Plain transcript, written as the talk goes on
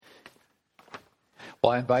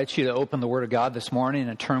Well, I invite you to open the Word of God this morning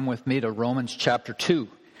and turn with me to Romans chapter 2.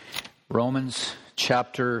 Romans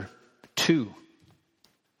chapter 2.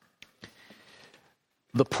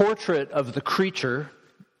 The portrait of the creature,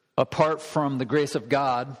 apart from the grace of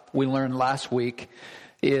God, we learned last week,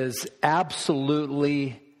 is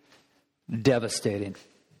absolutely devastating.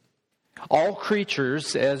 All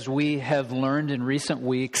creatures, as we have learned in recent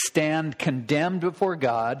weeks, stand condemned before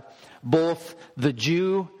God, both the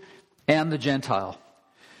Jew and the Gentile.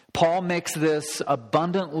 Paul makes this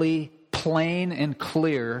abundantly plain and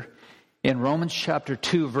clear in Romans chapter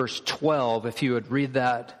 2, verse 12, if you would read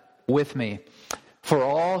that with me. For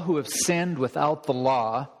all who have sinned without the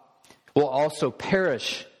law will also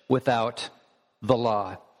perish without the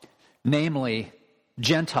law, namely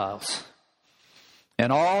Gentiles.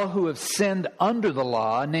 And all who have sinned under the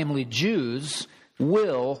law, namely Jews,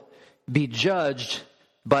 will be judged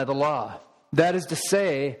by the law. That is to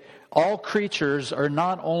say, all creatures are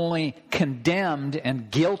not only condemned and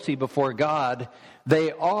guilty before God,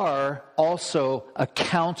 they are also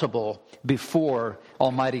accountable before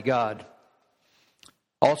Almighty God.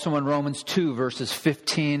 Also in Romans 2, verses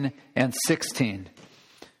 15 and 16,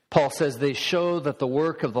 Paul says, they show that the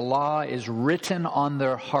work of the law is written on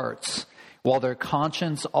their hearts, while their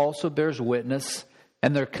conscience also bears witness,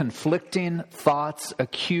 and their conflicting thoughts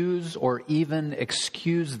accuse or even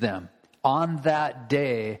excuse them. On that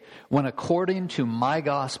day, when according to my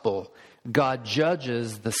gospel, God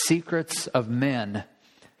judges the secrets of men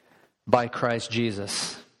by Christ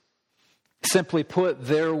Jesus. Simply put,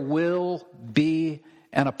 there will be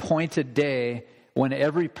an appointed day when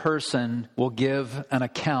every person will give an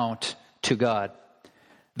account to God.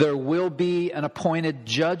 There will be an appointed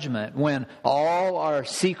judgment when all our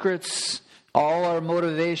secrets, all our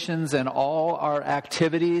motivations, and all our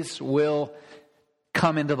activities will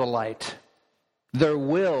come into the light. There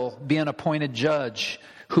will be an appointed judge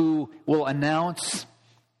who will announce,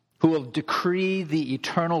 who will decree the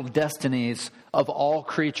eternal destinies of all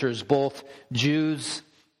creatures, both Jews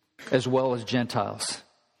as well as Gentiles.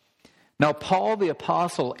 Now, Paul the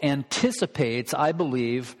Apostle anticipates, I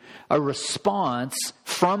believe, a response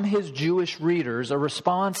from his Jewish readers, a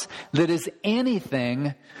response that is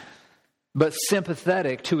anything but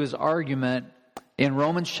sympathetic to his argument in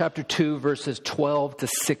Romans chapter 2, verses 12 to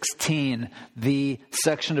 16, the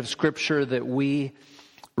section of Scripture that we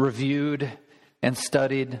reviewed and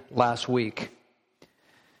studied last week.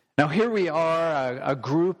 Now, here we are, a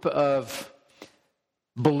group of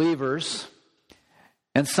believers,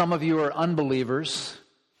 and some of you are unbelievers.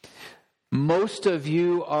 Most of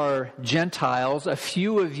you are Gentiles. A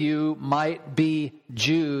few of you might be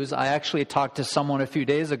Jews. I actually talked to someone a few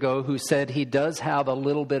days ago who said he does have a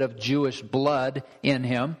little bit of Jewish blood in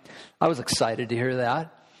him. I was excited to hear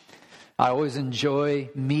that. I always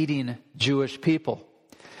enjoy meeting Jewish people.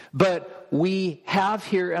 But we have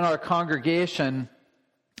here in our congregation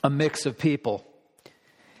a mix of people.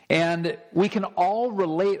 And we can all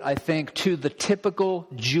relate, I think, to the typical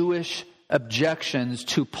Jewish objections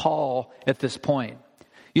to Paul at this point.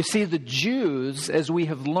 You see, the Jews, as we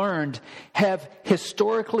have learned, have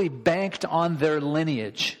historically banked on their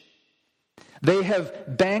lineage. They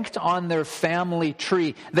have banked on their family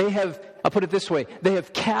tree. They have, I'll put it this way, they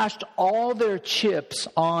have cashed all their chips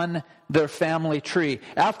on their family tree.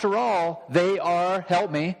 After all, they are, help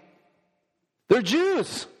me, they're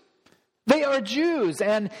Jews. They are Jews,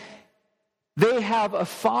 and they have a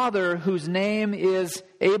father whose name is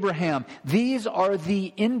Abraham. These are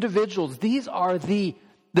the individuals, these are the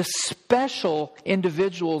special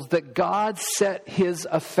individuals that God set his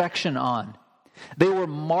affection on. They were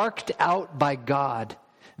marked out by God.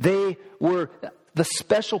 They were the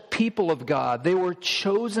special people of God. They were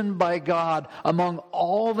chosen by God among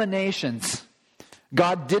all the nations.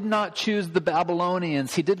 God did not choose the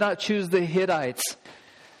Babylonians. He did not choose the Hittites.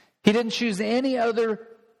 He didn't choose any other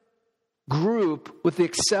group with the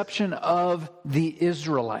exception of the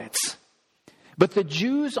Israelites. But the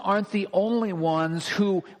Jews aren't the only ones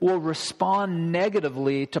who will respond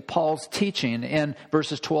negatively to Paul's teaching in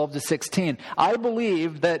verses 12 to 16. I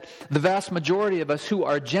believe that the vast majority of us who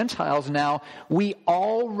are Gentiles now, we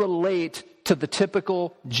all relate to the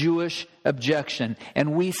typical Jewish objection.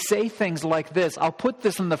 And we say things like this. I'll put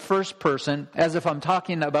this in the first person as if I'm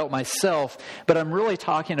talking about myself, but I'm really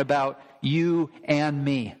talking about you and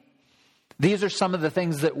me. These are some of the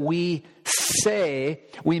things that we say.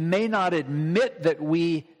 We may not admit that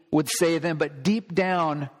we would say them, but deep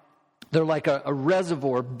down, they're like a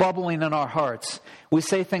reservoir bubbling in our hearts. We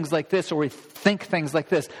say things like this, or we think things like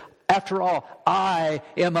this. After all, I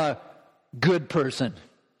am a good person.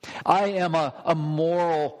 I am a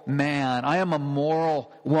moral man. I am a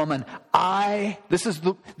moral woman. This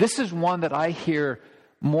is one that I hear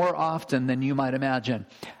more often than you might imagine.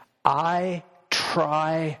 I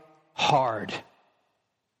try hard.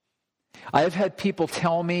 I have had people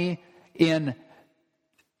tell me in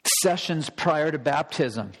sessions prior to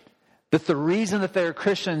baptism that the reason that they're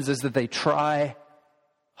Christians is that they try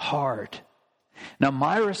hard. Now,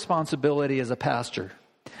 my responsibility as a pastor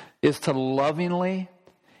is to lovingly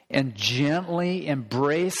and gently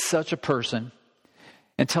embrace such a person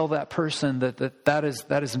and tell that person that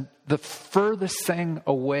is the furthest thing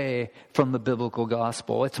away from the biblical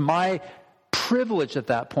gospel. It's my privilege at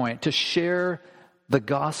that point to share the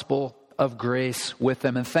gospel of grace with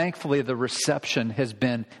them. And thankfully, the reception has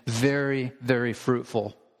been very, very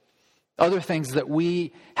fruitful. Other things that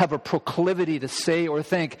we have a proclivity to say or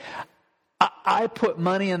think, I put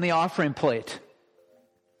money in the offering plate.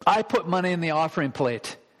 I put money in the offering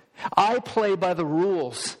plate. I play by the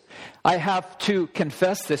rules. I have to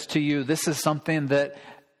confess this to you. This is something that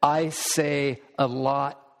I say a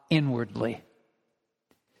lot inwardly.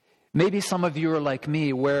 Maybe some of you are like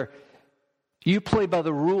me, where you play by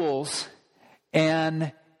the rules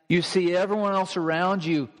and you see everyone else around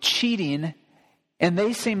you cheating and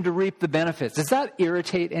they seem to reap the benefits. Does that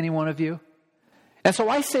irritate any one of you? And so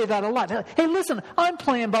I say that a lot. Hey, listen, I'm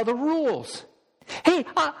playing by the rules. Hey,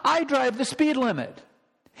 I drive the speed limit.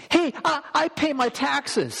 Hey, I pay my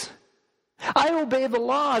taxes. I obey the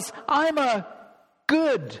laws. I'm a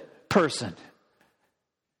good person.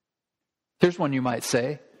 Here's one you might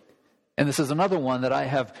say, and this is another one that I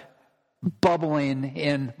have bubbling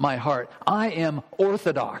in my heart. I am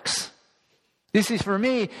orthodox. You see, for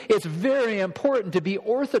me, it's very important to be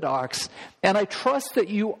orthodox, and I trust that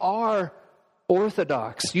you are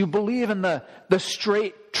orthodox. You believe in the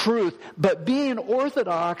straight truth, but being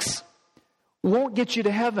orthodox won't get you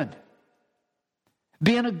to heaven.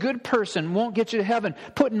 Being a good person won't get you to heaven.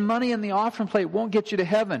 Putting money in the offering plate won't get you to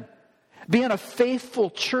heaven. Being a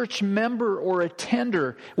faithful church member or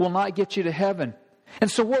attender will not get you to heaven. And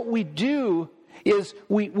so what we do is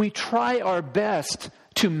we try our best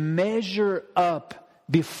to measure up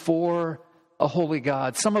before a holy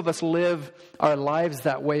God. Some of us live our lives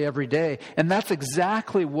that way every day. And that's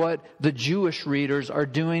exactly what the Jewish readers are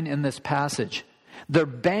doing in this passage. They're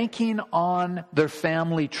banking on their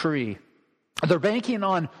family tree. They're banking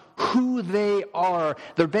on who they are.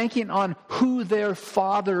 They're banking on who their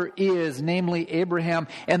father is, namely Abraham.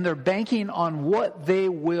 And they're banking on what they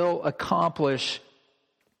will accomplish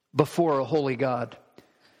before a holy God.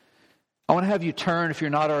 I want to have you turn, if you're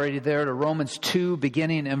not already there, to Romans 2,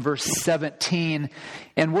 beginning in verse 17.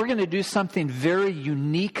 And we're going to do something very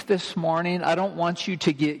unique this morning. I don't want you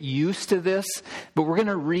to get used to this, but we're going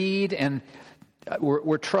to read, and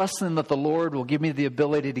we're trusting that the Lord will give me the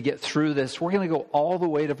ability to get through this. We're going to go all the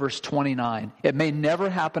way to verse 29. It may never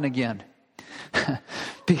happen again.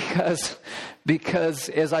 Because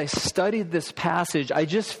as I studied this passage, I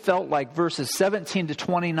just felt like verses 17 to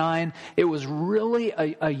 29, it was really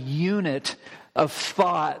a unit of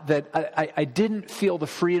thought that I didn't feel the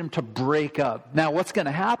freedom to break up. Now, what's going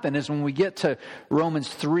to happen is when we get to Romans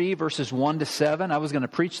 3, verses 1 to 7, I was going to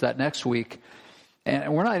preach that next week,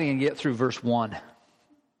 and we're not even going to get through verse 1.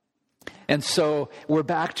 And so we're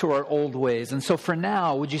back to our old ways. And so for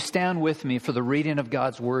now, would you stand with me for the reading of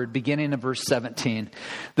God's word, beginning in verse 17.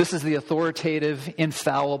 This is the authoritative,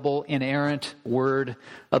 infallible, inerrant word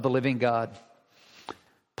of the living God.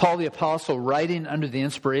 Paul the Apostle, writing under the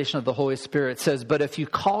inspiration of the Holy Spirit, says, "But if you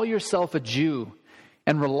call yourself a Jew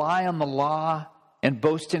and rely on the law and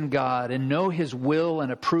boast in God and know his will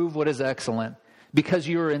and approve what is excellent, because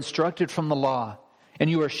you are instructed from the law, and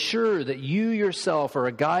you are sure that you yourself are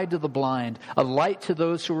a guide to the blind, a light to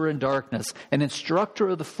those who are in darkness, an instructor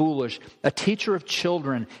of the foolish, a teacher of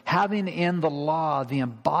children, having in the law the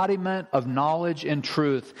embodiment of knowledge and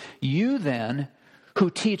truth. You then, who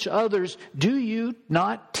teach others, do you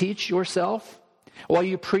not teach yourself? While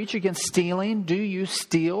you preach against stealing, do you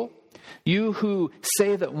steal? You who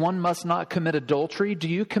say that one must not commit adultery, do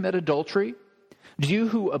you commit adultery? Do you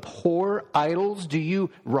who abhor idols, do you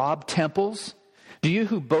rob temples? Do you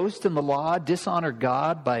who boast in the law dishonor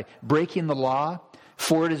God by breaking the law?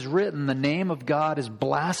 For it is written, the name of God is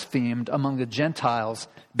blasphemed among the Gentiles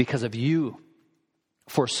because of you.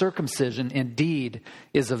 For circumcision indeed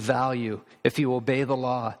is of value if you obey the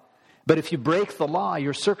law. But if you break the law,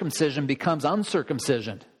 your circumcision becomes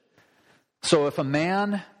uncircumcision. So if a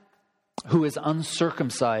man who is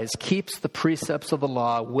uncircumcised keeps the precepts of the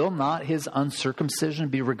law, will not his uncircumcision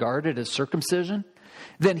be regarded as circumcision?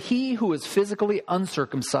 Then he who is physically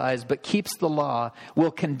uncircumcised but keeps the law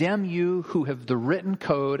will condemn you who have the written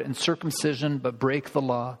code and circumcision but break the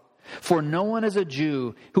law. For no one is a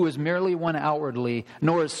Jew who is merely one outwardly,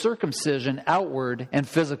 nor is circumcision outward and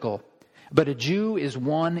physical. But a Jew is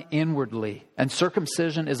one inwardly, and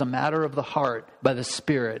circumcision is a matter of the heart by the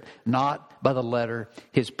Spirit, not by the letter.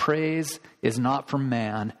 His praise is not from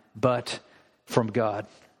man, but from God.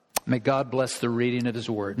 May God bless the reading of His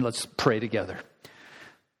Word. Let's pray together.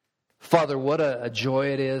 Father, what a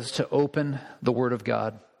joy it is to open the Word of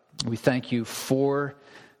God. We thank you for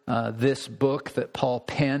this book that Paul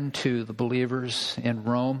penned to the believers in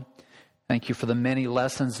Rome. Thank you for the many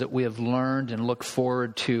lessons that we have learned, and look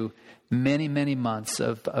forward to many, many months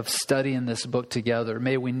of studying this book together.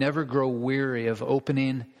 May we never grow weary of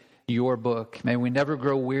opening your book. May we never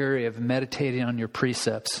grow weary of meditating on your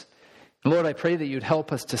precepts. Lord, I pray that you'd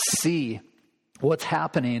help us to see what's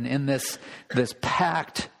happening in this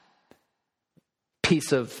packed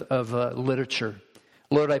piece of literature.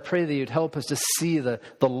 Lord, I pray that you'd help us to see the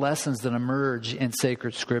lessons that emerge in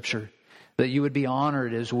sacred Scripture, that you would be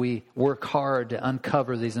honored as we work hard to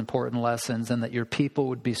uncover these important lessons, and that your people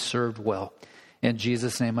would be served well. In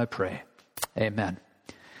Jesus' name I pray. Amen.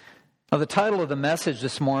 Now, the title of the message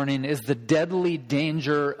this morning is The Deadly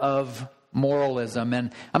Danger of Moralism.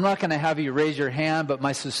 And I'm not going to have you raise your hand, but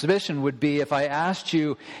my suspicion would be if I asked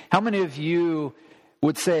you, how many of you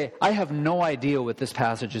would say, I have no idea what this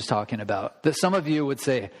passage is talking about? That some of you would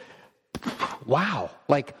say, wow,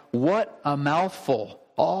 like what a mouthful.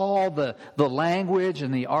 All the language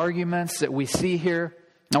and the arguments that we see here.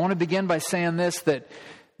 I want to begin by saying this, that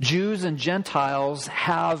Jews and Gentiles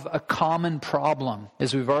have a common problem,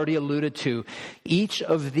 as we've already alluded to. Each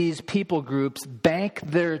of these people groups bank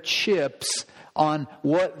their chips on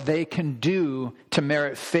what they can do to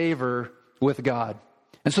merit favor with God.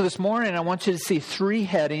 And so this morning, I want you to see three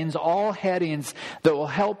headings, all headings that will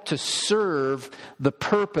help to serve the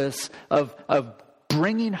purpose of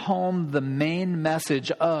bringing home the main message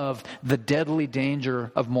of the deadly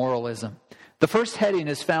danger of moralism. The first heading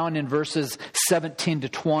is found in verses 17 to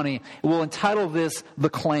 20. We'll entitle this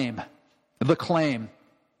The Claim. The Claim.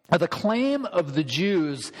 The claim of the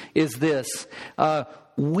Jews is this: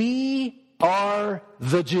 we are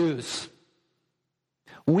the Jews.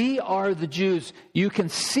 We are the Jews. You can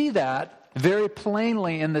see that very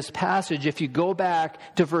plainly in this passage if you go back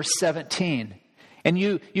to verse 17. And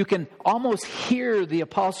you can almost hear the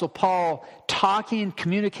Apostle Paul talking,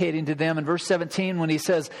 communicating to them in verse 17 when he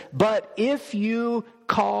says, but if you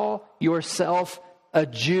call yourself a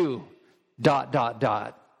Jew, ...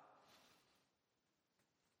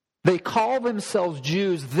 They call themselves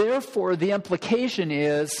Jews. Therefore, the implication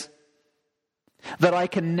is that I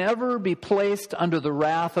can never be placed under the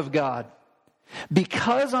wrath of God.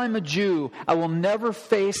 Because I'm a Jew, I will never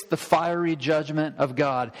face the fiery judgment of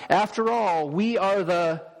God. After all, we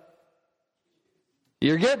are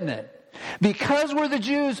you're getting it. Because we're the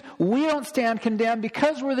Jews, we don't stand condemned.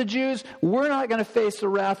 Because we're the Jews, we're not going to face the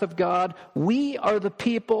wrath of God. We are the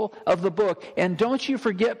people of the book. And don't you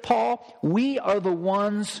forget, Paul, we are the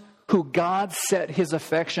ones who God set his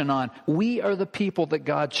affection on. We are the people that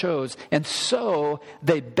God chose. And so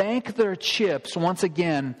they bank their chips once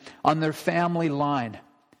again on their family line.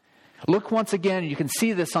 Look once again, you can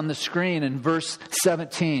see this on the screen in verse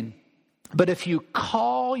 17. But if you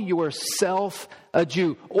call yourself a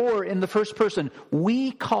Jew, or in the first person,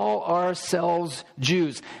 we call ourselves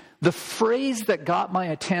Jews. The phrase that got my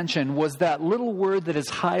attention was that little word that is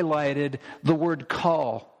highlighted, the word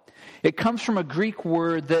call. It comes from a Greek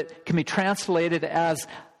word that can be translated as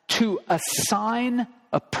to assign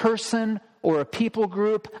a person or a people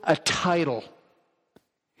group a title.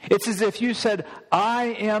 It's as if you said, I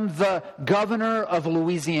am the governor of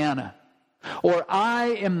Louisiana, or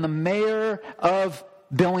I am the mayor of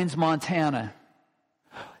Billings, Montana.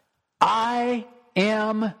 I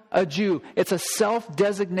am a Jew. It's a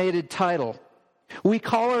self-designated title. We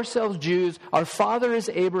call ourselves Jews. Our father is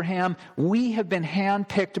Abraham. We have been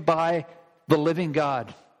handpicked by the living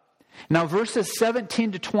God. Now, verses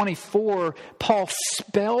 17 to 24, Paul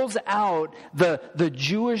spells out the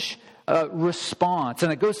Jewish response.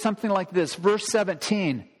 And it goes something like this. Verse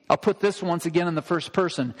 17, I'll put this once again in the first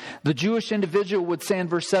person. The Jewish individual would say in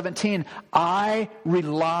verse 17, I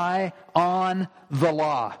rely on the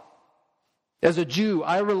law. As a Jew,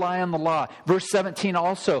 I rely on the law. Verse 17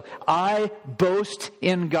 also, I boast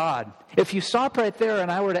in God. If you stop right there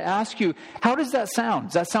and I were to ask you, how does that sound?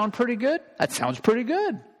 Does that sound pretty good? That sounds pretty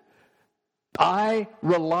good. I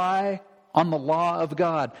rely on the law of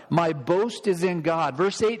God. My boast is in God.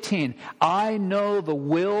 Verse 18, I know the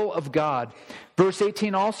will of God. Verse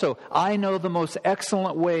 18 also, I know the most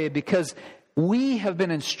excellent way because we have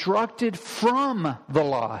been instructed from the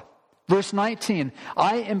law. Verse 19,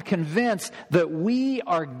 I am convinced that we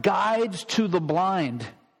are guides to the blind.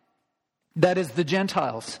 That is the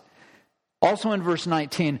Gentiles. Also in verse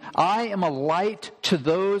 19, I am a light to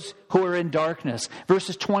those who are in darkness.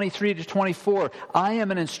 Verses 23 to 24, I am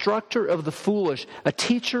an instructor of the foolish, a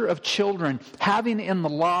teacher of children, having in the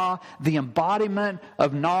law the embodiment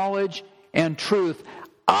of knowledge and truth.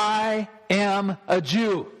 I am a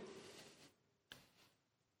Jew.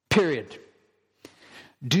 Period.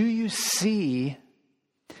 Do you see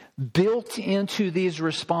built into these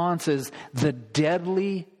responses the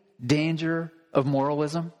deadly danger of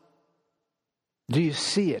moralism? Do you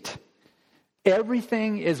see it?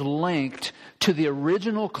 Everything is linked to the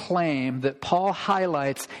original claim that Paul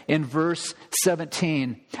highlights in verse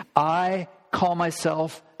 17. I call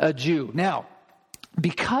myself a Jew. Now,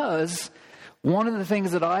 because one of the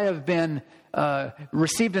things that I have been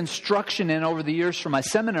received instruction in over the years from my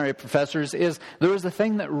seminary professors is there is a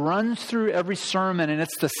thing that runs through every sermon, and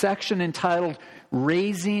it's the section entitled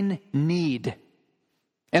Raising Need.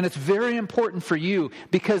 And it's very important for you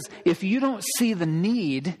because if you don't see the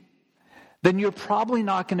then you're probably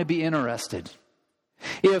not going to be interested.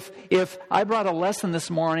 If I brought a lesson this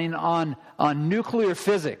morning on nuclear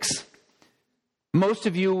physics, most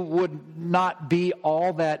of you would not be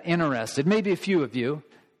all that interested. Maybe a few of you,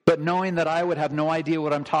 but knowing that I would have no idea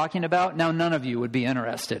what I'm talking about, now none of you would be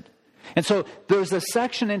interested. And so there's a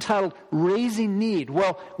section entitled Raising Need.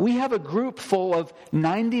 Well, we have a group full of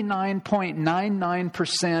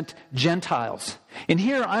 99.99% Gentiles. And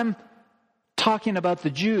here I'm talking about the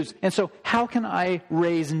Jews. And so how can I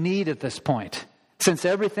raise need at this point? Since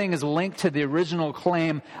everything is linked to the original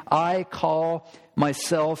claim, I call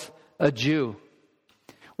myself a Jew.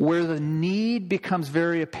 Where the need becomes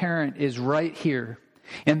very apparent is right here.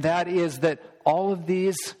 And that is that all of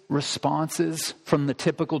these responses from the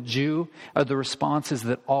typical Jew are the responses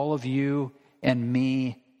that all of you and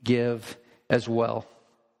me give as well.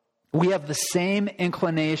 We have the same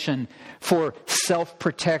inclination for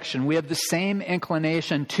self-protection. We have the same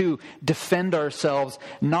inclination to defend ourselves,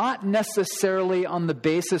 not necessarily on the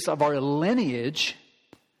basis of our lineage,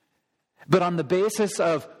 but on the basis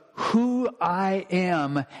of who I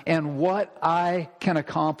am and what I can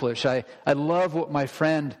accomplish. I love what my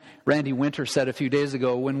friend Randy Winter said a few days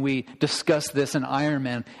ago when we discussed this in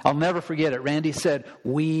Ironman. I'll never forget it. Randy said,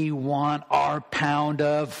 we want our pound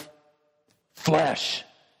of flesh.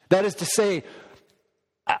 That is to say,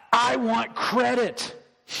 I want credit.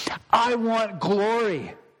 I want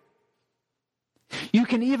glory. You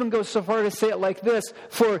can even go so far to say it like this: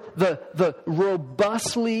 for the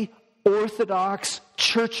robustly Orthodox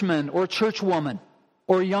churchman or churchwoman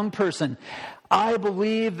or young person, I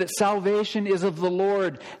believe that salvation is of the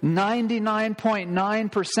Lord.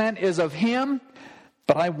 99.9% is of Him,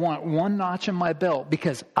 but I want one notch in my belt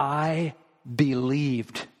because I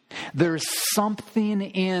believed. There's something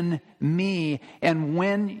in me, and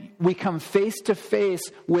when we come face to face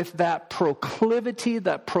with that proclivity,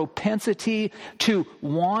 that propensity to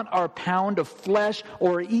want our pound of flesh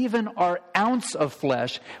or even our ounce of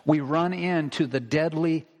flesh, we run into the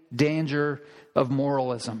deadly danger of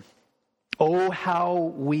moralism. Oh,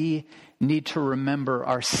 how we need to remember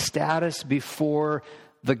our status before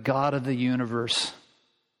the God of the universe.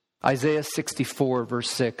 Isaiah 64,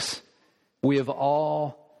 verse 6. We have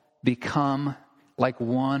all become like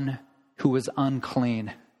one who is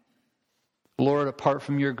unclean. Lord, apart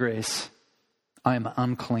from your grace, I am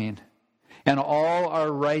unclean. And all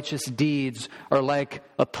our righteous deeds are like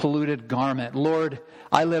a polluted garment. Lord,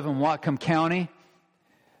 I live in Whatcom County,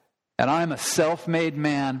 and I'm a self-made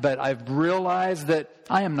man, but I've realized that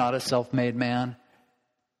I am not a self-made man.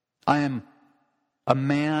 I am a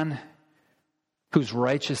man whose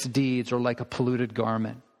righteous deeds are like a polluted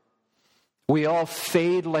garment. We all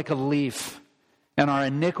fade like a leaf, and our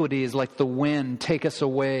iniquities, like the wind, take us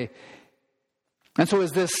away. And so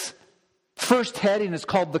as this first heading is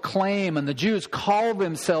called the claim, and the Jews call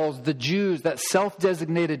themselves the Jews, that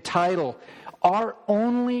self-designated title, our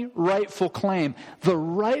only rightful claim, the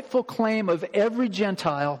rightful claim of every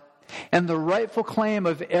Gentile and the rightful claim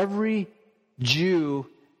of every Jew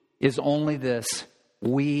is only this: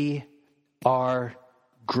 we are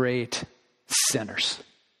great sinners.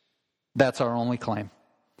 That's our only claim.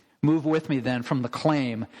 Move with me then from the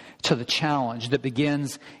claim to the challenge that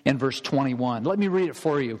begins in verse 21. Let me read it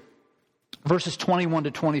for you. Verses 21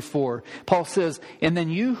 to 24. Paul says, and then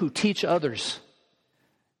you who teach others.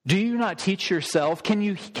 Do you not teach yourself? Can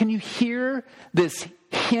you hear this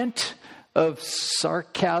hint of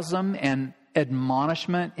sarcasm and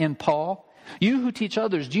admonishment in Paul? You who teach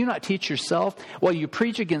others, do you not teach yourself? While you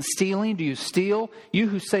preach against stealing, do you steal? You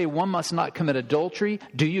who say one must not commit adultery,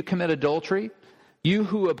 do you commit adultery? You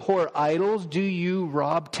who abhor idols, do you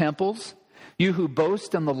rob temples? You who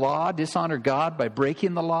boast in the law, dishonor God by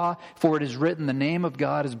breaking the law, for it is written, the name of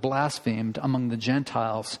God is blasphemed among the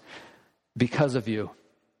Gentiles because of you.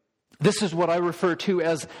 This is what I refer to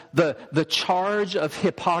as the charge of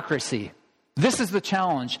hypocrisy. This is the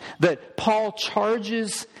challenge that Paul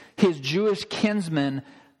charges his Jewish kinsmen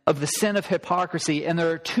of the sin of hypocrisy. And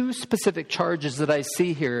there are two specific charges that I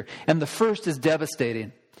see here. And the first is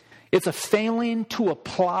devastating. It's a failing to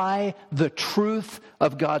apply the truth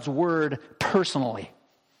of God's word personally.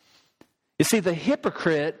 You see, the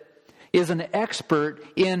hypocrite is an expert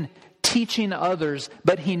in teaching others,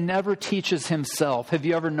 but he never teaches himself. Have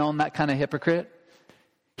you ever known that kind of hypocrite?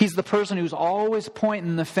 He's the person who's always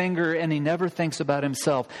pointing the finger and he never thinks about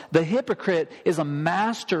himself. The hypocrite is a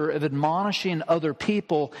master of admonishing other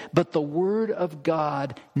people, but the word of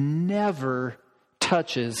God never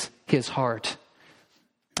touches his heart.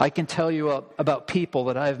 I can tell you about people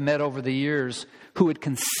that I've met over the years who would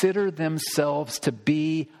consider themselves to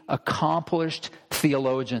be accomplished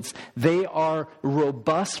theologians. They are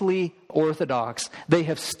robustly orthodox. They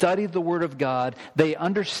have studied the Word of God. They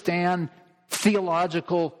understand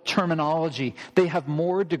theological terminology. They have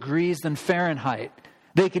more degrees than Fahrenheit.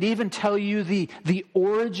 They could even tell you the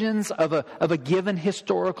origins of a given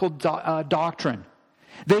historical doctrine.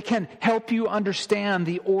 They can help you understand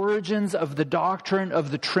the origins of the doctrine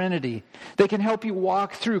of the Trinity. They can help you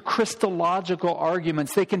walk through Christological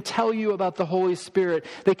arguments. They can tell you about the Holy Spirit.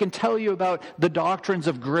 They can tell you about the doctrines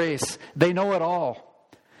of grace. They know it all.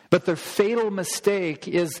 But their fatal mistake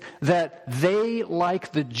is that they,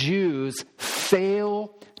 like the Jews,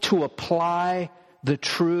 fail to apply the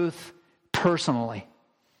truth personally.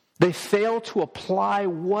 They fail to apply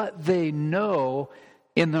what they know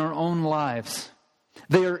in their own lives.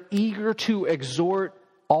 They are eager to exhort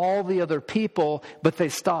all the other people, but they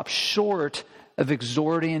stop short of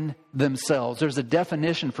exhorting themselves. There's a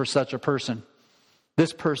definition for such a person.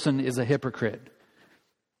 This person is a hypocrite.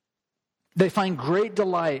 They find great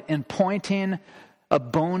delight in pointing a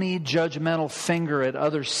bony, judgmental finger at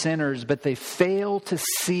other sinners, but they fail to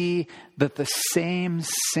see that the same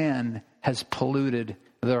sin has polluted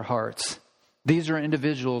their hearts. These are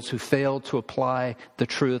individuals who fail to apply the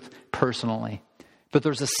truth personally. But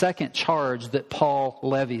there's a second charge that Paul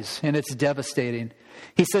levies, and it's devastating.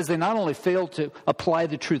 He says they not only fail to apply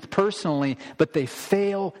the truth personally, but they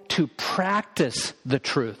fail to practice the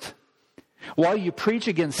truth. While you preach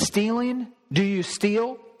against stealing, do you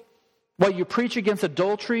steal? While you preach against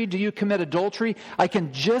adultery, do you commit adultery? I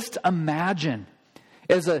can just imagine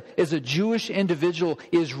as a Jewish individual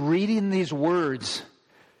is reading these words,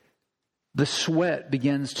 the sweat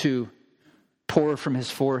begins to pour from his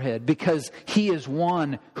forehead because he is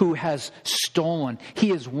one who has stolen. He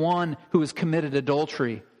is one who has committed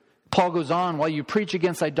adultery. Paul goes on, while you preach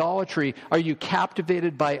against idolatry, are you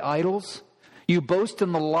captivated by idols? You boast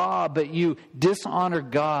in the law, but you dishonor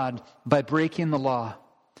God by breaking the law.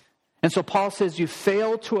 And so Paul says you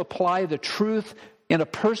fail to apply the truth in a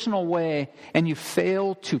personal way, and you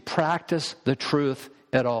fail to practice the truth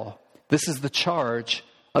at all. This is the charge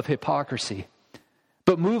of hypocrisy.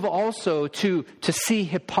 But move also to see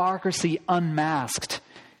hypocrisy unmasked.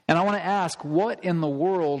 And I want to ask, what in the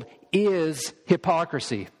world is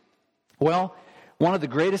hypocrisy? Well, one of the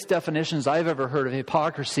greatest definitions I've ever heard of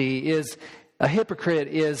hypocrisy is a hypocrite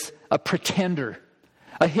is a pretender.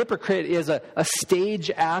 A hypocrite is a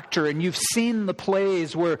stage actor, and you've seen the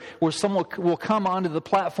plays where someone will come onto the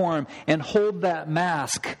platform and hold that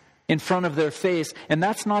mask in front of their face, and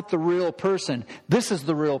that's not the real person. This is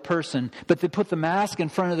the real person, but they put the mask in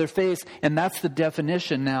front of their face, and that's the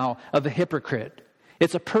definition now of a hypocrite.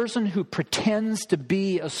 It's a person who pretends to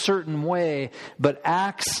be a certain way, but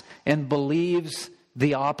acts and believes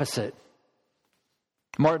the opposite.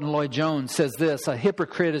 Martin Lloyd-Jones says this, a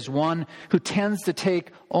hypocrite is one who tends to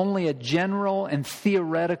take only a general and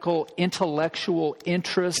theoretical intellectual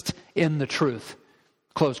interest in the truth.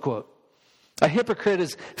 Close quote. A hypocrite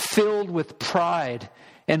is filled with pride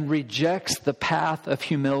and rejects the path of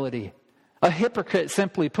humility. A hypocrite,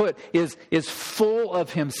 simply put, is full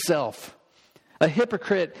of himself. A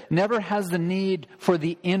hypocrite never has the need for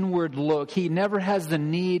the inward look. He never has the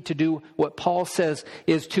need to do what Paul says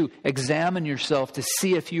is to examine yourself to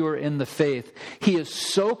see if you are in the faith. He is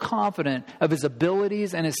so confident of his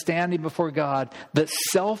abilities and his standing before God that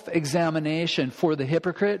self-examination for the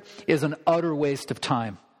hypocrite is an utter waste of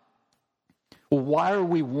time. Why are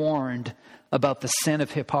we warned about the sin of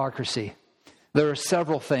hypocrisy? There are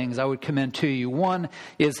several things I would commend to you. One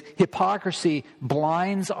is hypocrisy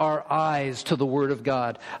blinds our eyes to the Word of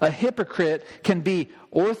God. A hypocrite can be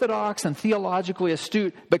orthodox and theologically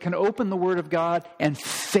astute, but can open the Word of God and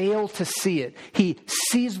fail to see it. He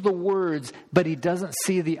sees the words, but he doesn't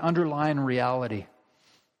see the underlying reality.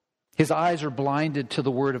 His eyes are blinded to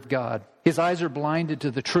the Word of God. His eyes are blinded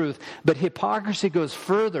to the truth. But hypocrisy goes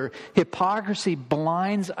further. Hypocrisy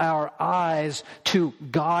blinds our eyes to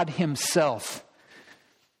God Himself.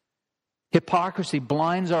 Hypocrisy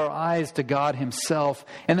blinds our eyes to God Himself.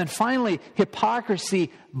 And then finally,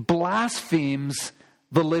 hypocrisy blasphemes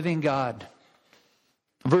the living God.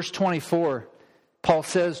 Verse 24, Paul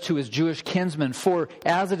says to his Jewish kinsmen, "For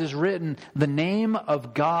as it is written, the name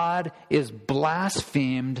of God is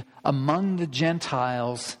blasphemed among the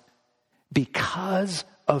Gentiles because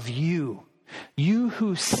of you. You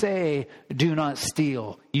who say, do not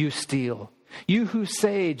steal, you steal. You who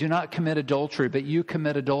say, do not commit adultery, but you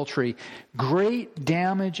commit adultery." Great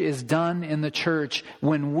damage is done in the church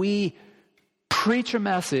when we preach a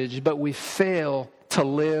message, but we fail to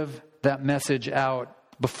live that message out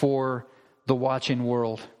before the watching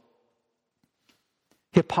world.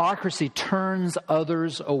 Hypocrisy turns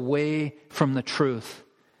others away from the truth.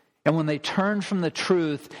 And when they turn from the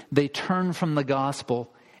truth, they turn from the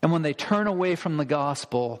gospel. And when they turn away from the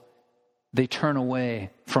gospel, they turn away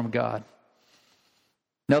from God.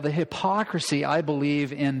 Now, the hypocrisy, I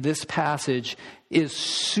believe, in this passage is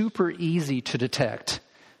super easy to detect.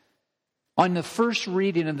 On the first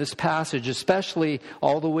reading of this passage, especially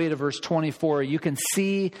all the way to verse 24, you can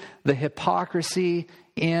see the hypocrisy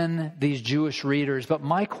in these Jewish readers. But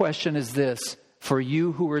my question is this, for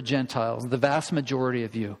you who are Gentiles, the vast majority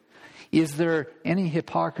of you, is there any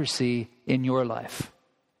hypocrisy in your life?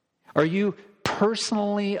 Are you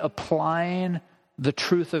personally applying the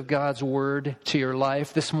truth of God's Word to your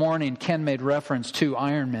life? This morning, Ken made reference to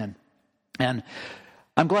Ironman. And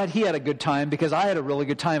I'm glad he had a good time, because I had a really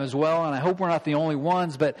good time as well, and I hope we're not the only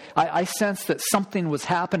ones, but I sense that something was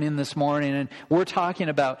happening this morning, and we're talking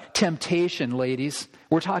about temptation, ladies.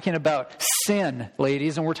 We're talking about sin,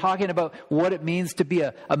 ladies, and we're talking about what it means to be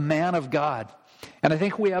a man of God. And I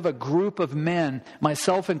think we have a group of men,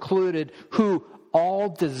 myself included, who all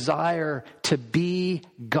desire to be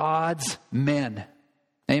God's men.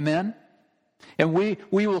 Amen? And we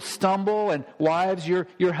will stumble, and wives,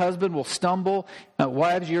 your husband will stumble.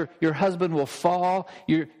 Wives, your husband will fall.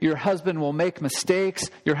 Your husband will make mistakes.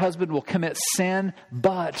 Your husband will commit sin.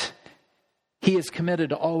 But he is committed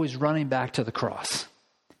to always running back to the cross.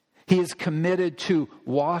 He is committed to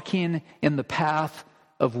walking in the path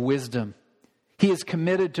of wisdom. He is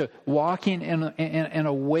committed to walking in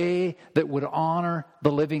a way that would honor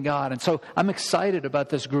the living God. And so I'm excited about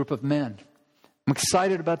this group of men. I'm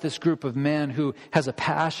excited about this group of men who has a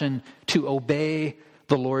passion to obey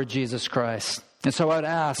the Lord Jesus Christ. And so I'd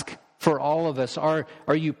ask for all of us, are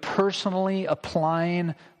you personally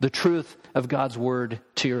applying the truth of God's Word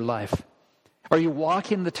to your life? Are you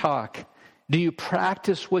walking the talk? Do you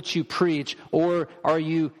practice what you preach, or are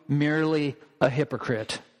you merely a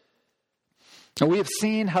hypocrite? And we have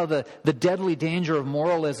seen how the deadly danger of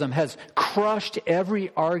moralism has crushed every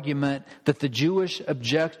argument that the Jewish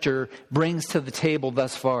objector brings to the table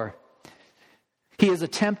thus far. He has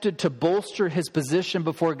attempted to bolster his position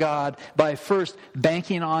before God by first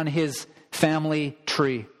banking on his family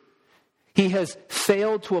tree. He has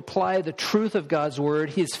failed to apply the truth of God's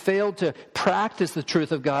Word. He has failed to practice the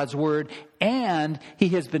truth of God's Word. And he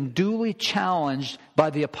has been duly challenged by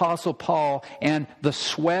the Apostle Paul, and the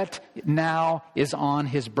sweat now is on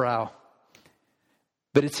his brow.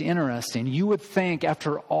 But it's interesting. You would think,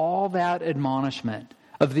 after all that admonishment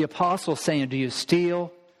of the Apostle saying, do you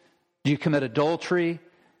steal? Do you commit adultery?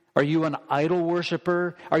 Are you an idol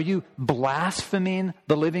worshiper? Are you blaspheming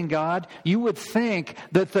the living God? You would think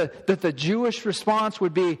that the Jewish response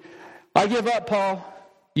would be, I give up, Paul.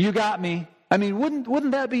 You got me. I mean,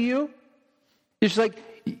 wouldn't that be you? It's like,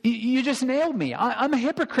 you just nailed me. I'm a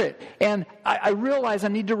hypocrite. And I realize I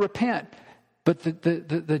need to repent. But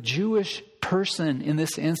the Jewish person in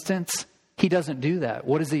this instance, he doesn't do that.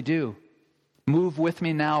 What does he do? Move with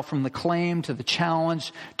me now from the claim to the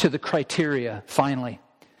challenge to the criteria, finally.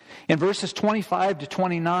 In verses 25 to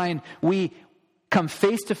 29, we come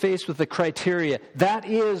face to face with the criteria. That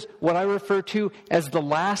is what I refer to as the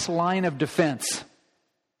last line of defense.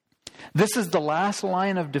 This is the last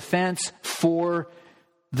line of defense for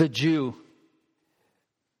the Jew.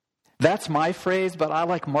 That's my phrase, but I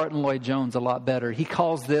like Martin Lloyd-Jones a lot better. He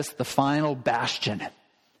calls this the final bastion.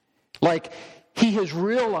 Like, he has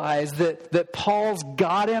realized that Paul's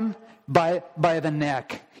got him, by the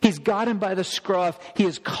neck. He's got him by the scruff. He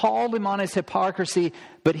has called him on his hypocrisy,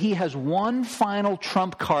 but he has one final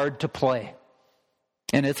trump card to play.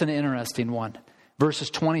 And it's an interesting one. Verses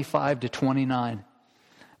 25 to 29.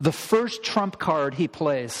 The first trump card he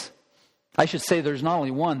plays, I should say there's not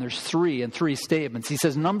only one, there's three in three statements. He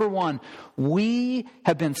says, number one, we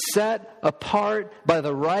have been set apart by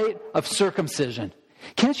the rite of circumcision.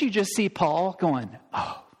 Can't you just see Paul going,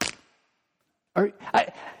 oh,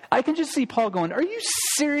 I can just see Paul going, are you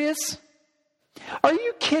serious? Are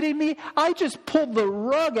you kidding me? I just pulled the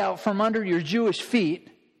rug out from under your Jewish feet.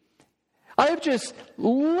 I have just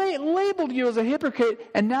labeled you as a hypocrite,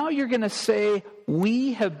 and now you're going to say,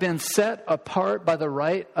 we have been set apart by the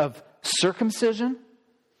rite of circumcision?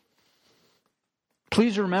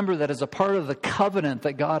 Please remember that as a part of the covenant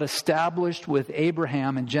that God established with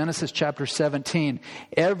Abraham in Genesis chapter 17,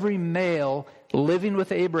 every male living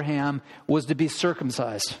with Abraham was to be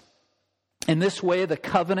circumcised. In this way, the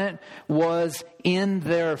covenant was in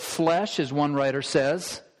their flesh, as one writer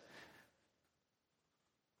says.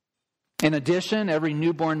 In addition, every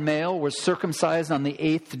newborn male was circumcised on the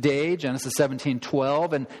 8th day, Genesis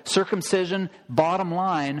 17:12. And circumcision, bottom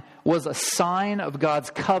line, was a sign of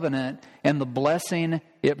God's covenant and the blessing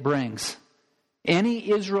it brings.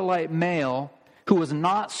 Any Israelite male who was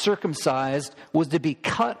not circumcised was to be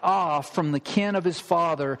cut off from the kin of his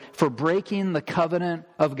father for breaking the covenant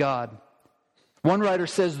of God. One writer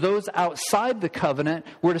says those outside the covenant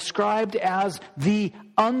were described as the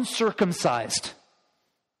uncircumcised.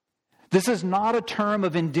 This is not a term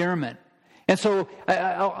of endearment. And so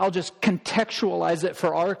I'll just contextualize it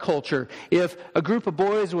for our culture. If a group of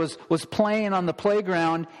boys was playing on the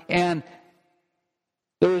playground and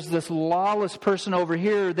there was this lawless person over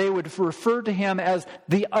here, they would refer to him as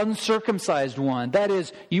the uncircumcised one. That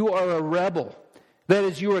is, you are a rebel. That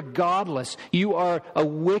is, you are godless. You are a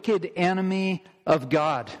wicked enemy of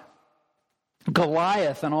God.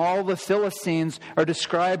 Goliath and all the Philistines are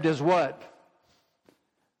described as what?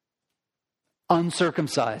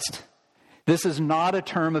 Uncircumcised. This is not a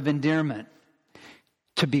term of endearment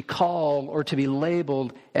to be called or to be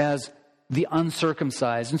labeled as the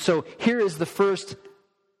uncircumcised. And so here is the first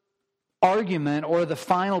argument, or the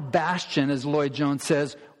final bastion, as Lloyd Jones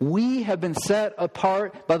says. We have been set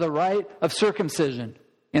apart by the rite of circumcision.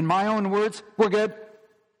 In my own words, we're good.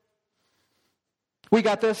 We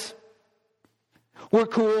got this. We're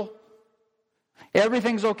cool.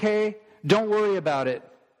 Everything's okay. Don't worry about it.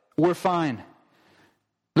 We're fine.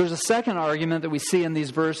 There's a second argument that we see in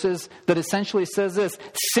these verses that essentially says this: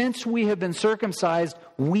 since we have been circumcised,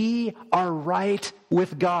 we are right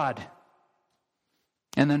with God.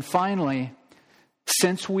 And then finally,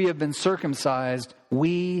 since we have been circumcised,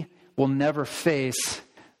 we will never face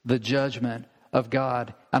the judgment of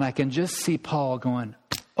God. And I can just see Paul going,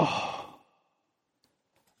 oh,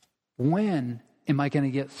 when am I going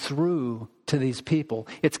to get through to these people?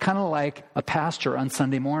 It's kind of like a pastor on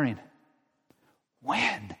Sunday morning.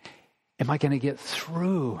 When am I going to get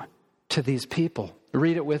through to these people?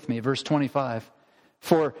 Read it with me, verse 25.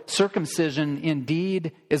 For circumcision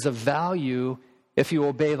indeed is of value if you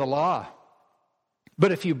obey the law.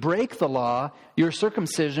 But if you break the law, your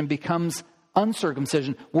circumcision becomes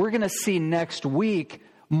uncircumcision. We're going to see next week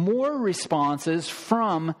more responses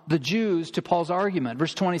from the Jews to Paul's argument.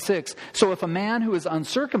 Verse 26. So if a man who is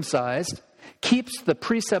uncircumcised keeps the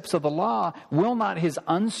precepts of the law, will not his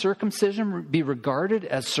uncircumcision be regarded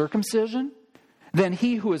as circumcision? Then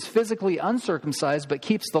he who is physically uncircumcised but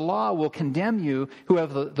keeps the law will condemn you who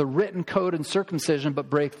have the written code and circumcision but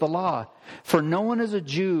break the law. For no one is a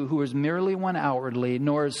Jew who is merely one outwardly,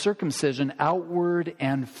 nor is circumcision outward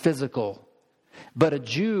and physical. But a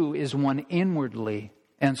Jew is one inwardly,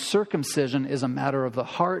 and circumcision is a matter of the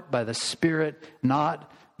heart by the Spirit,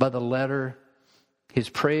 not by the letter. His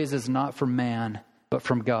praise is not from man, but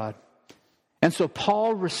from God. And so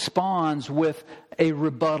Paul responds with a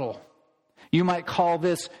rebuttal. You might call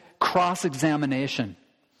this cross-examination.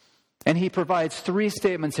 And he provides three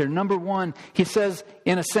statements here. Number one, he says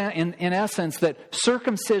in essence that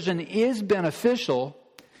circumcision is beneficial,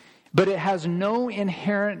 but it has no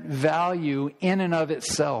inherent value in and of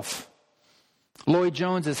itself. Lloyd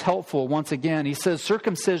Jones is helpful once again. He says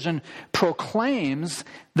circumcision proclaims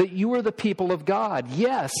that you are the people of God.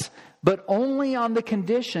 Yes, but only on the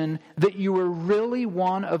condition that you are really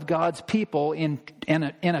one of God's people in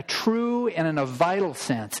a true and in a vital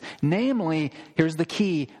sense. Namely, here's the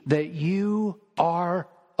key, that you are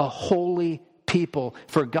a holy people.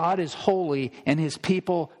 For God is holy and his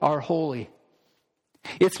people are holy.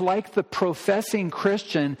 It's like the professing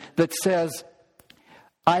Christian that says,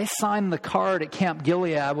 I signed the card at Camp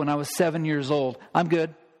Gilead when I was 7 years old. I'm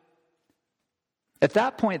good. At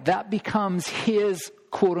that point, that becomes his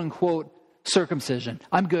quote-unquote circumcision.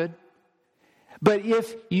 I'm good. But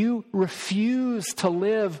if you refuse to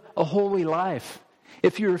live a holy life,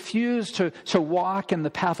 if you refuse to walk in the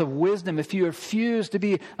path of wisdom, if you refuse to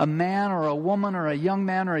be a man or a woman or a young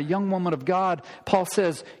man or a young woman of God, Paul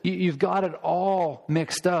says you've got it all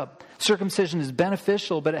mixed up. Circumcision is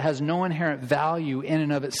beneficial, but it has no inherent value in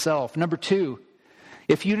and of itself. Number two,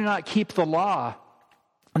 if you do not keep the law,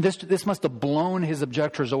 and this must have blown his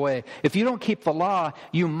objectors away. If you don't keep the law,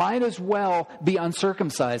 you might as well be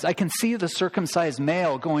uncircumcised. I can see the circumcised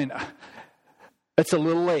male going, it's a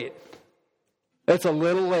little late. It's a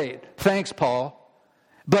little late. Thanks, Paul.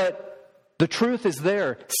 But the truth is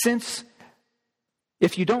there. Since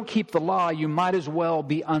if you don't keep the law, you might as well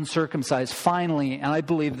be uncircumcised. Finally, and I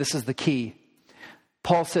believe this is the key,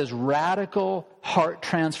 Paul says radical heart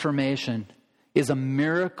transformation is a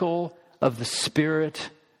miracle of the Spirit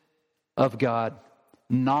of God,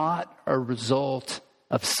 not a result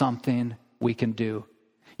of something we can do.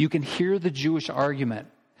 You can hear the Jewish argument.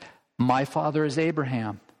 My father is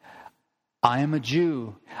Abraham. I am a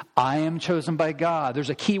Jew. I am chosen by God. There's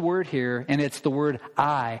a key word here, and it's the word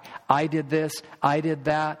I. I did this. I did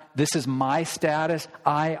that. This is my status.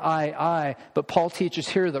 I. But Paul teaches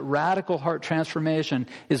here that radical heart transformation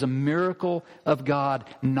is a miracle of God,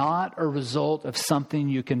 not a result of something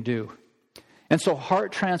you can do. And so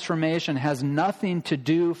heart transformation has nothing to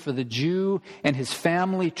do for the Jew and his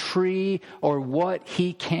family tree or what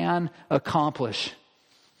he can accomplish.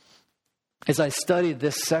 As I studied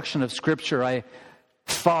this section of Scripture, I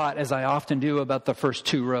thought, as I often do, about the first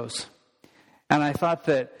two rows. And I thought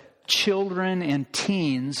that children and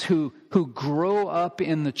teens who grow up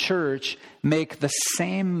in the church make the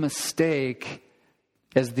same mistake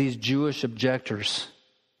as these Jewish objectors,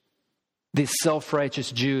 these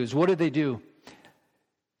self-righteous Jews. What do?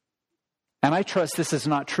 And I trust this is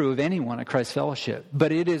not true of anyone at Christ Fellowship,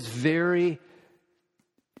 but it is very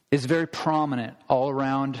prominent all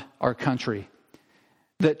around our country.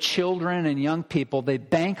 That children and young people, they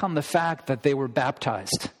bank on the fact that they were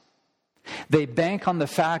baptized. They bank on the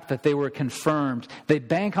fact that they were confirmed. They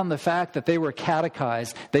bank on the fact that they were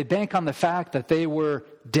catechized. They bank on the fact that they were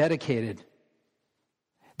dedicated.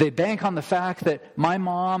 They bank on the fact that my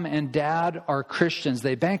mom and dad are Christians.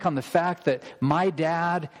 They bank on the fact that my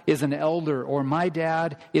dad is an elder or my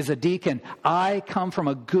dad is a deacon. I come from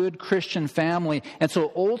a good Christian family. And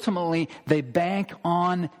so ultimately they bank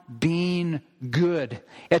on being good.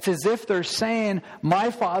 It's as if they're saying, my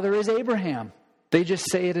father is Abraham. They just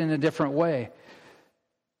say it in a different way.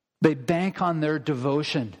 They bank on their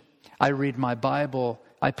devotion. I read my Bible.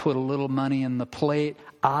 I put a little money in the plate.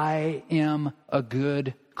 I am a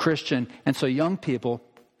good Christian. And so young people,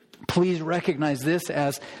 please recognize this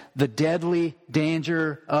as the deadly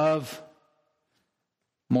danger of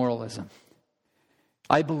moralism.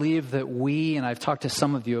 I believe that and I've talked to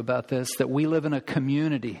some of you about this, that we live in a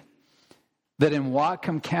community, that in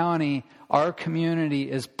Whatcom County, our community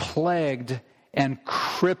is plagued and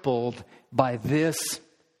crippled by this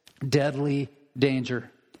deadly danger.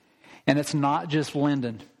 And it's not just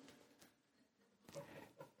Linden.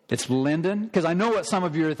 It's Linden, because I know what some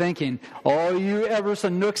of you are thinking. Oh, you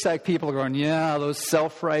Everson Nooksack people are going, yeah, those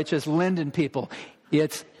self-righteous Linden people.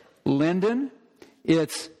 It's Linden,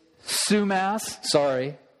 it's Sumas,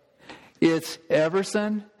 it's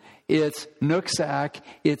Everson, it's Nooksack,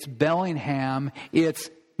 it's Bellingham, it's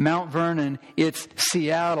Mount Vernon, it's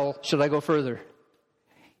Seattle. Should I go further?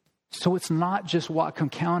 So it's not just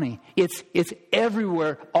Whatcom County. It's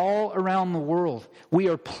everywhere, all around the world. We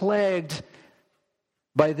are plagued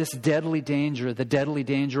by this deadly danger, the deadly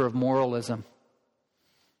danger of moralism.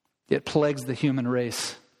 It plagues the human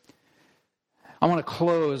race. I want to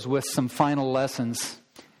close with some final lessons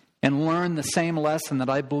and learn the same lesson that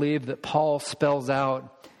I believe that Paul spells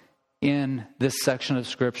out in this section of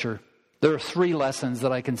Scripture. There are three lessons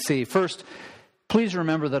that I can see. First, please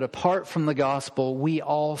remember that apart from the gospel, we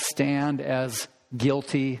all stand as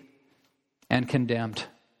guilty and condemned.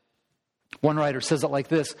 One writer says it like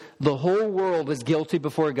this: the whole world is guilty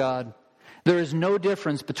before God. There is no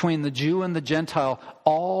difference between the Jew and the Gentile.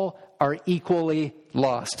 All are equally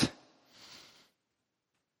lost.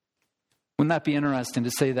 Wouldn't that be interesting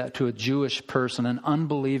to say that to a Jewish person, an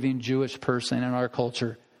unbelieving Jewish person in our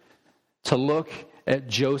culture? To look at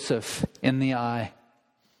Joseph in the eye.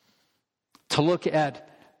 To look at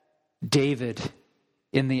David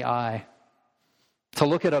in the eye. To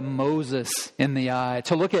look at a Moses in the eye,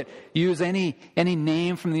 to use any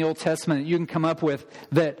name from the Old Testament that you can come up with,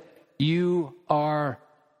 that you are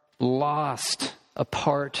lost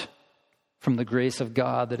apart from the grace of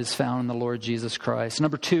God that is found in the Lord Jesus Christ.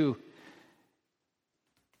 Number two,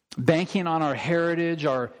 Banking on our heritage,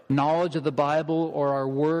 our knowledge of the Bible, or our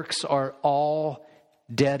works are all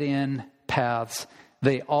dead-end paths.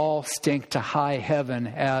 They all stink to high heaven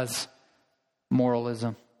as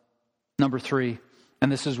moralism. Number 3,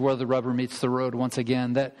 and this is where the rubber meets the road once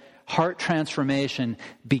again, that heart transformation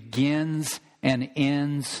begins and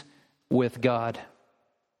ends with God.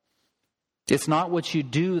 It's not what you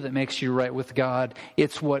do that makes you right with God.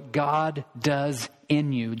 It's what God does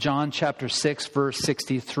in you. John chapter 6, verse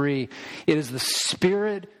 63. It is the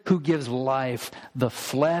Spirit who gives life. The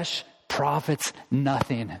flesh profits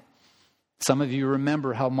nothing. Some of you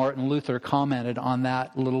remember how Martin Luther commented on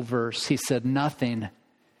that little verse. He said, nothing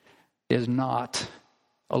is not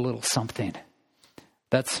a little something.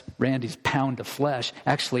 That's Randy's pound of flesh.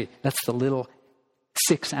 Actually, that's the little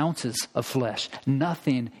 6 ounces of flesh.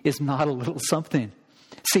 Nothing is not a little something.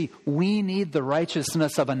 See, we need the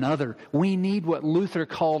righteousness of another. We need what Luther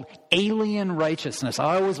called alien righteousness.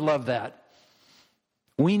 I always love that.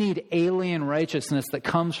 We need alien righteousness that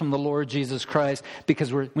comes from the Lord Jesus Christ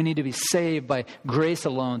because we need to be saved by grace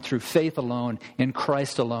alone, through faith alone, in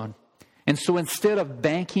Christ alone. And so instead of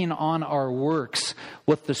banking on our works,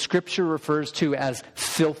 what the Scripture refers to as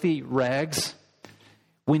filthy rags,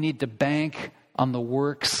 we need to bank on the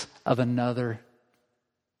works of another.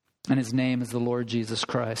 And his name is the Lord Jesus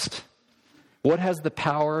Christ. What has the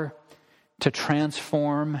power to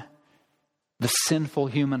transform the sinful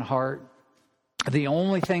human heart? The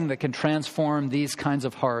only thing that can transform these kinds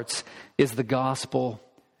of hearts is the gospel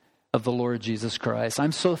of the Lord Jesus Christ.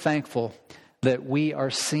 I'm so thankful that we are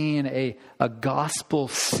seeing a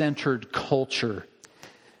gospel-centered culture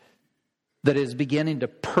that is beginning to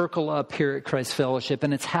percolate up here at Christ Fellowship.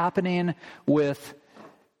 And it's happening with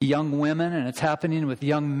young women, and it's happening with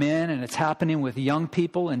young men, and it's happening with young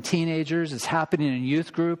people and teenagers. It's happening in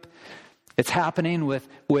youth group. It's happening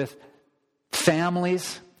with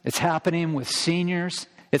families. It's happening with seniors.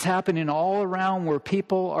 It's happening all around where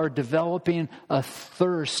people are developing a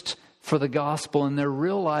thirst for the gospel, and they're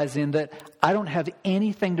realizing that I don't have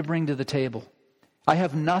anything to bring to the table. I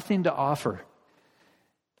have nothing to offer.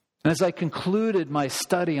 And as I concluded my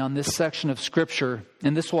study on this section of Scripture,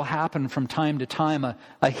 and this will happen from time to time,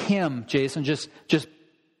 a hymn, Jason, just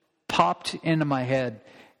popped into my head.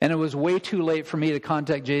 And it was way too late for me to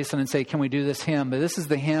contact Jason and say, can we do this hymn? But this is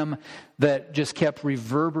the hymn that just kept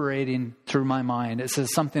reverberating through my mind. It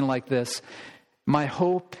says something like this: my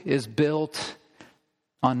hope is built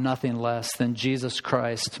on nothing less than Jesus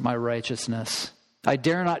Christ, my righteousness. I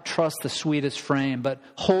dare not trust the sweetest frame, but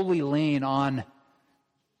wholly lean on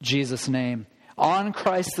Jesus' name. On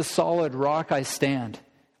Christ the solid rock I stand.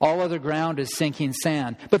 All other ground is sinking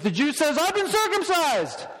sand. But the Jew says, I've been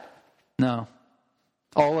circumcised. No.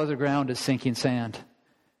 All other ground is sinking sand.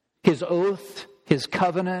 His oath, his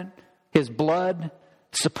covenant, his blood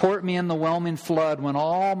support me in the whelming flood when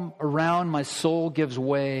all around my soul gives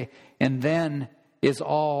way, and then is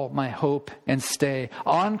all my hope and stay.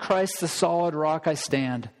 On Christ the solid rock I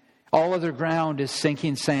stand. All other ground is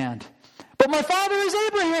sinking sand. But my father is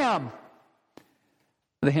Abraham.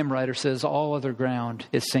 The hymn writer says, all other ground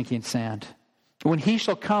is sinking sand. When he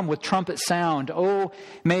shall come with trumpet sound, oh,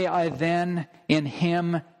 may I then in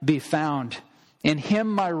him be found. In him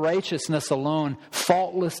my righteousness alone,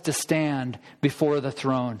 faultless to stand before the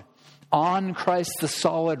throne. On Christ the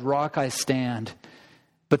solid rock I stand.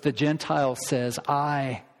 But the Gentile says,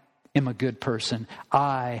 I am a good person.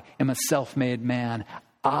 I am a self-made man.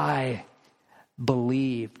 I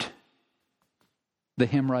believed. The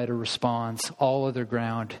hymn writer responds, all other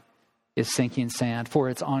ground is sinking sand, for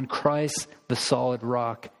it's on Christ, the solid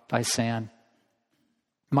rock, I stand.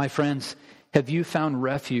 My friends, have you found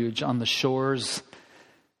refuge on the shores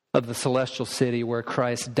of the celestial city where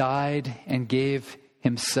Christ died and gave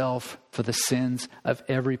himself for the sins of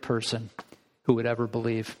every person who would ever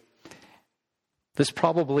believe? This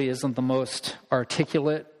probably isn't the most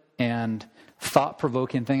articulate and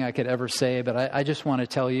thought-provoking thing I could ever say, but I just want to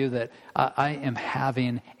tell you that I am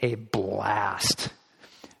having a blast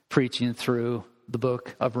preaching through the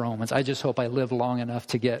book of Romans. I just hope I live long enough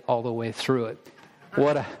to get all the way through it.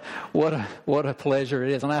 What a pleasure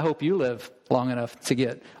it is. And I hope you live long enough to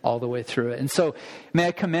get all the way through it. And so may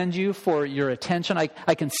I commend you for your attention. I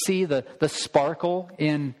can see the sparkle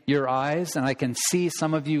in your eyes, and I can see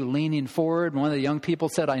some of you leaning forward. One of the young people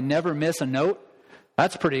said, I never miss a note.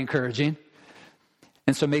 That's pretty encouraging.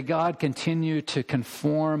 And so may God continue to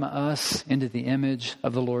conform us into the image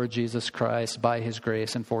of the Lord Jesus Christ by his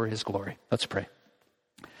grace and for his glory. Let's pray.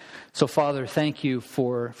 So, Father, thank you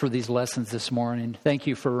for these lessons this morning. Thank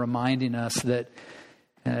you for reminding us that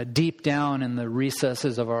deep down in the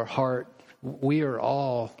recesses of our heart, we are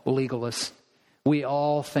all legalists. We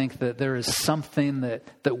all think that there is something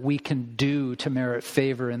that we can do to merit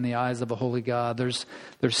favor in the eyes of a holy God. There's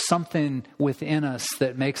something within us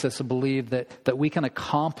that makes us believe that we can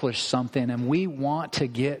accomplish something, and we want to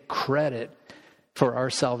get credit for our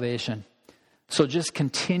salvation. So just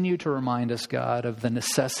continue to remind us, God, of the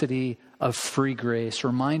necessity of free grace.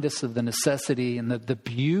 Remind us of the necessity and the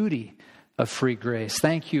beauty of free grace.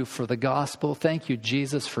 Thank you for the gospel. Thank you,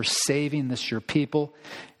 Jesus, for saving this, your people.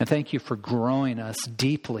 And thank you for growing us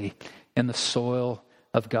deeply in the soil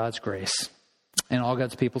of God's grace. And all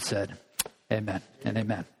God's people said, amen and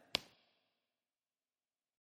amen.